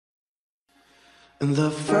And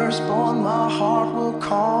the firstborn my heart will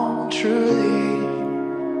call truly,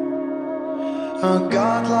 a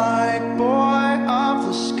godlike boy of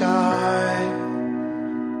the sky.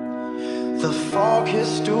 The fog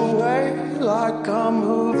hissed away like a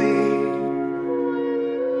movie,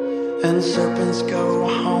 and serpents go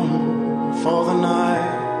home for the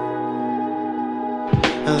night.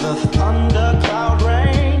 The thundercloud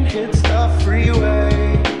rain hits the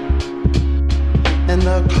freeway, and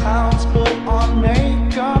the clouds put on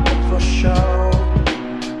makeup for show.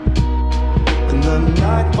 And the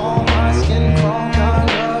night on my skin crawl kind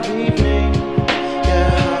of evening. Yeah,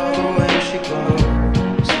 how the way she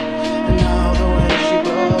glows, and how the way she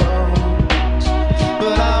blows.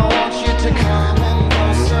 But I want you to come in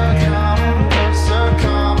closer, come in closer,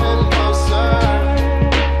 come in closer.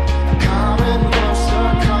 Come in closer,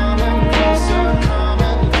 come in closer, come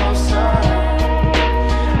in closer.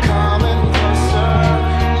 Come in closer,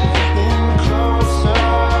 in closer.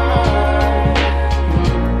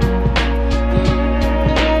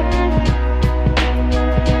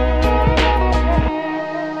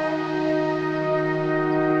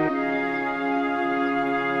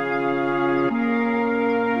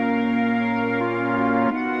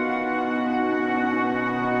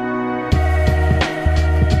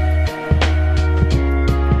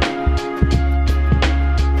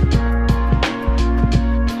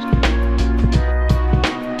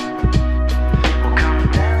 We'll come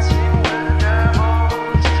dancing with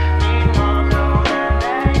devils, need not know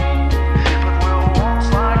their name, but we'll waltz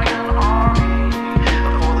like an army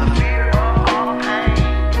for the fear of our pain.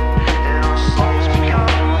 And our souls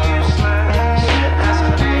become useless as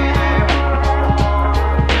the day they were born,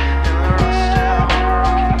 in the rust of a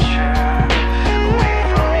rocking chair, away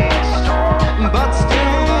from the storm. But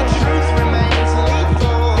still the truth remains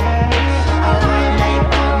lethal. I made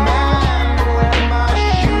one man when my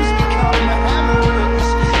shoes become hammers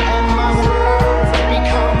and my words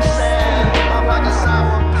become sand. I'm like a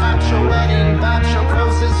sour patch, a wedding batch of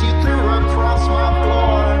roses you threw across my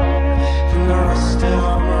floor. In the rust of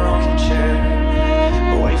a rocking chair,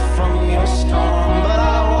 away from your storm. But I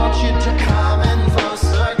want you to come in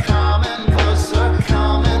closer, come in closer,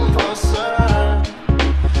 come in closer.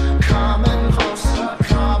 Come in closer,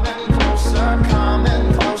 come in closer, come in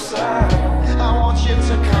closer. I want you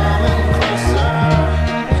to come in closer,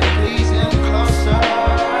 please in closer.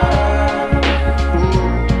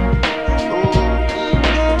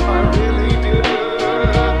 I really do.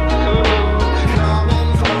 Come in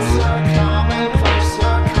closer, come in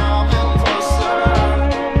closer, come in closer.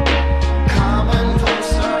 Come in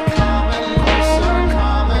closer, come in closer,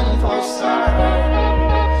 come in closer.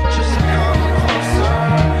 Just come closer,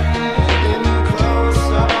 in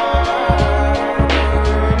closer.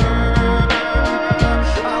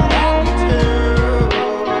 I want you to.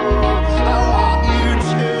 I want you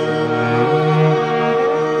to.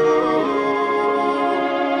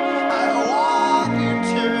 I want you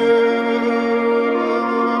to.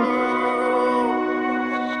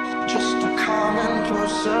 Just to come in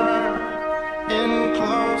closer, in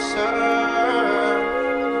closer.